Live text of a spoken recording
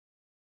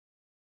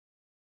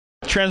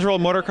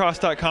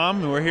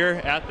Transworldmotocross.com, and we're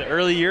here at the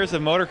Early Years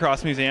of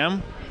Motocross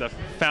Museum. The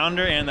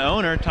founder and the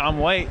owner, Tom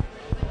White.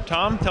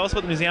 Tom, tell us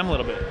about the museum a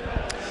little bit.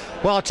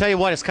 Well, I'll tell you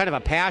what, it's kind of a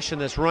passion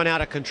that's run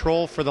out of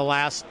control for the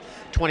last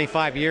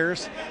 25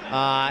 years.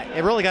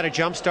 It really got a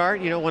jump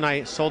start, when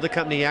I sold the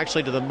company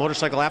actually to the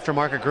Motorcycle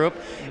Aftermarket Group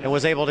and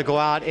was able to go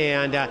out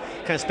and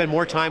kind of spend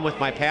more time with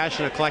my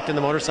passion of collecting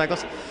the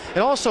motorcycles. It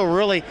also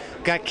really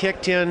got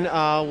kicked in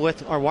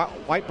with our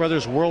White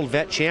Brothers World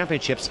Vet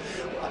Championships.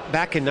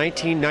 Back in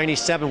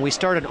 1997, we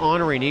started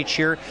honoring each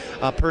year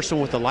a person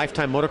with a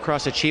Lifetime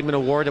Motocross Achievement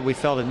Award that we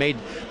felt had made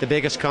the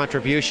biggest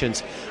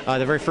contributions.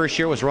 The very first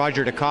year was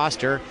Roger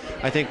DeCoster.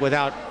 I think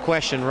without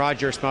question,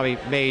 Roger's probably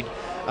made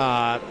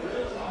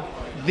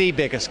the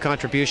biggest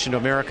contribution to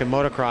American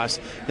motocross.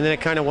 And then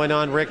it kind of went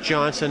on, Rick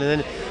Johnson,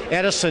 and then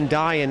Edison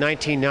Dye in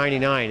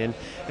 1999.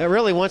 And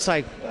really, once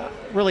I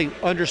really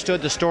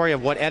understood the story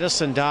of what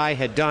Edison Dye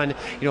had done,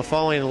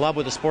 falling in love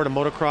with the sport of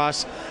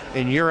motocross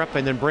in Europe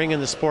and then bringing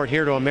the sport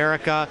here to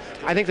America,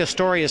 I think the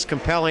story is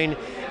compelling,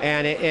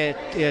 and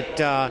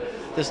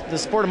the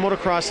sport of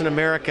motocross in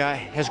America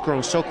has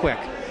grown so quick.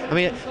 I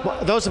mean,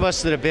 those of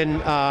us that have been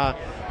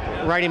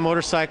riding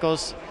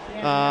motorcycles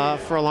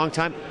for a long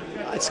time,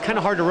 it's kind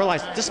of hard to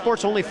realize this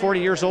sport's only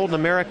 40 years old in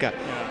America.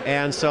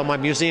 And so my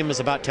museum is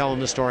about telling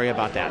the story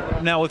about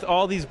that. Now, with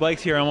all these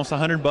bikes here, almost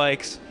 100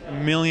 bikes, a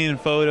million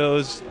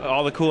photos,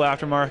 all the cool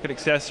aftermarket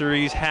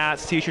accessories,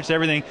 hats, t-shirts,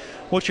 everything,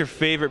 what's your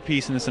favorite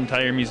piece in this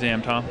entire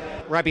museum, Tom?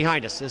 Right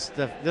behind us is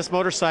this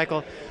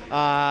motorcycle.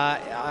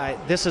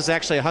 This is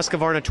actually a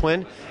Husqvarna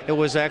Twin. It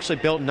was actually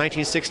built in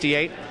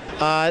 1968.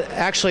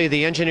 Actually,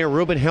 the engineer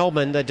Ruben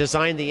Hellman that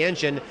designed the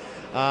engine,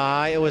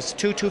 it was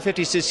two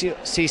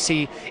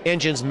 250cc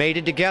engines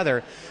mated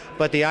together,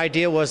 but the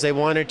idea was they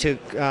wanted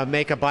to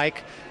make a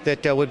bike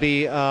that would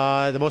be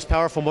the most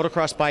powerful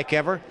motocross bike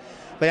ever.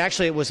 But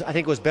actually, I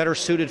think it was better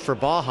suited for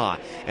Baja.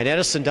 And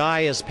Edison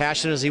Dye, as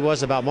passionate as he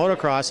was about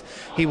motocross,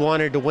 he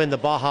wanted to win the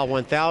Baja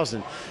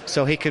 1000.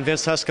 So he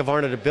convinced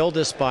Husqvarna to build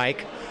this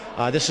bike.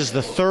 This is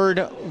the third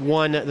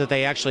one that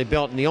they actually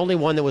built, and the only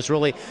one that was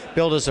really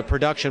built as a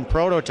production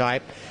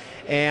prototype.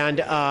 And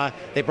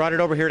they brought it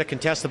over here to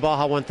contest the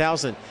Baja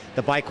 1000.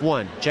 The bike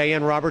won.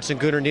 J.N. Roberts and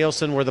Gunnar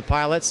Nielsen were the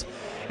pilots,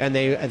 and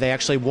they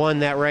actually won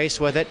that race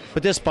with it.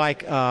 But this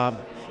bike,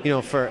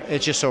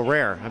 it's just so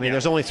rare. I mean,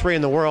 there's only 3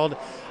 in the world.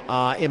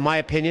 In my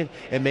opinion,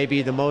 it may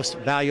be the most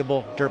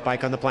valuable dirt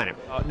bike on the planet.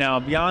 Now,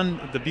 beyond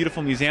the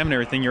beautiful museum and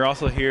everything, you're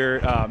also here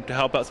to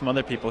help out some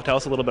other people. Tell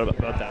us a little bit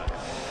about that.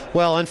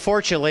 Well,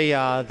 unfortunately,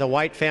 the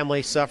White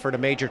family suffered a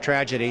major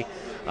tragedy.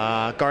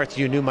 Garth,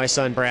 you knew my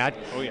son Brad,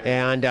 oh,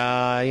 yeah. And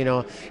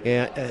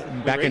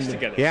back we raced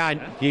together.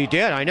 Yeah, you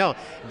did. I know.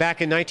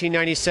 Back in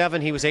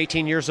 1997, he was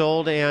 18 years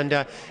old,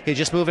 and he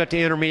just moved up to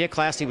intermediate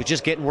class. He was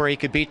just getting where he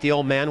could beat the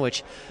old man,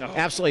 which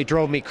absolutely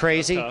drove me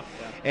crazy. Tough,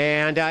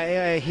 yeah.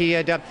 And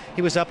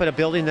he was up at a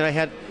building that I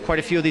had quite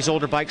a few of these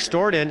older bikes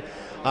stored in.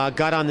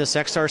 Got on this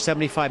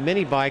XR75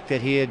 mini bike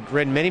that he had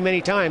ridden many,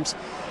 many times,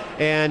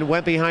 and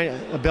went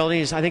behind a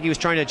building. I think he was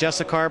trying to adjust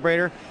the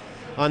carburetor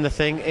on the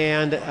thing,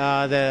 and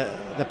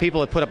the people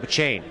had put up a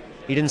chain.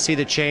 He didn't see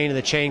the chain, and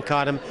the chain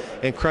caught him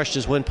and crushed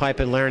his windpipe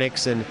and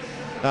larynx. And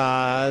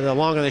the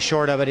long and the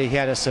short of it, he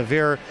had a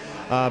severe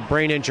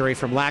brain injury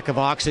from lack of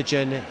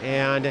oxygen,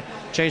 and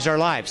changed our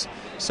lives.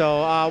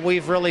 So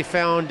we've really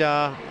found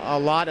a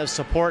lot of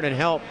support and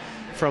help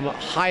from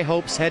High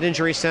Hopes Head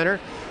Injury Center.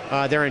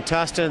 They're in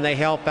Tustin, and they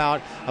help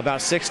out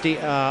about 60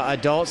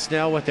 adults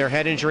now with their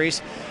head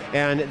injuries,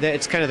 and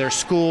it's kind of their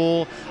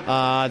school,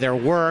 their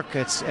work,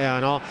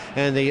 and all.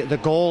 And the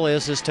goal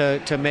is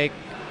to make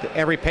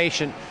every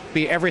patient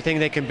be everything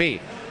they can be.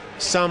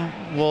 Some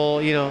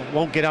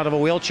won't get out of a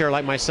wheelchair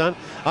like my son.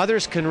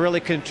 Others can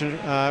really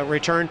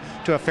return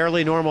to a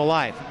fairly normal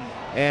life.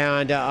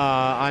 And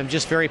I'm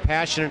just very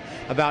passionate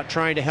about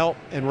trying to help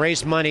and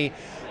raise money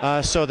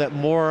so that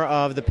more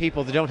of the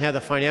people that don't have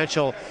the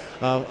financial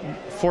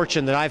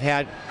fortune that I've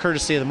had,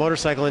 courtesy of the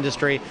motorcycle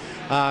industry,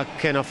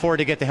 can afford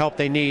to get the help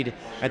they need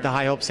at the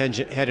High Hopes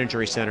Head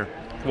Injury Center.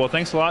 Well,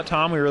 thanks a lot,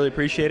 Tom. We really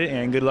appreciate it,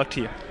 and good luck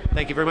to you.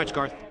 Thank you very much,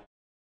 Garth.